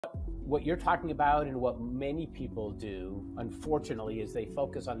what you're talking about and what many people do, unfortunately, is they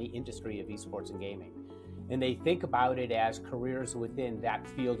focus on the industry of esports and gaming. And they think about it as careers within that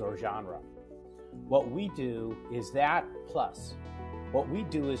field or genre. What we do is that plus. What we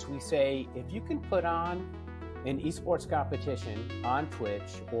do is we say, if you can put on an esports competition on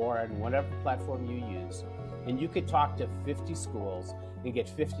Twitch or on whatever platform you use, and you could talk to 50 schools and get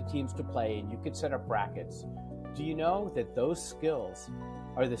 50 teams to play, and you could set up brackets, do you know that those skills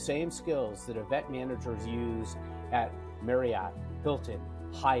are the same skills that event managers use at Marriott, Hilton,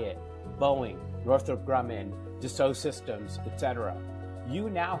 Hyatt, Boeing, Northrop Grumman, Dassault Systems, etc.? You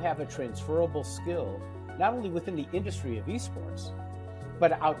now have a transferable skill, not only within the industry of esports,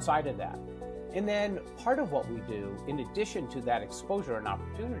 but outside of that. And then part of what we do, in addition to that exposure and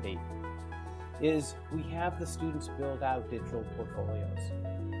opportunity, is we have the students build out digital portfolios,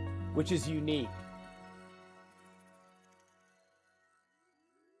 which is unique.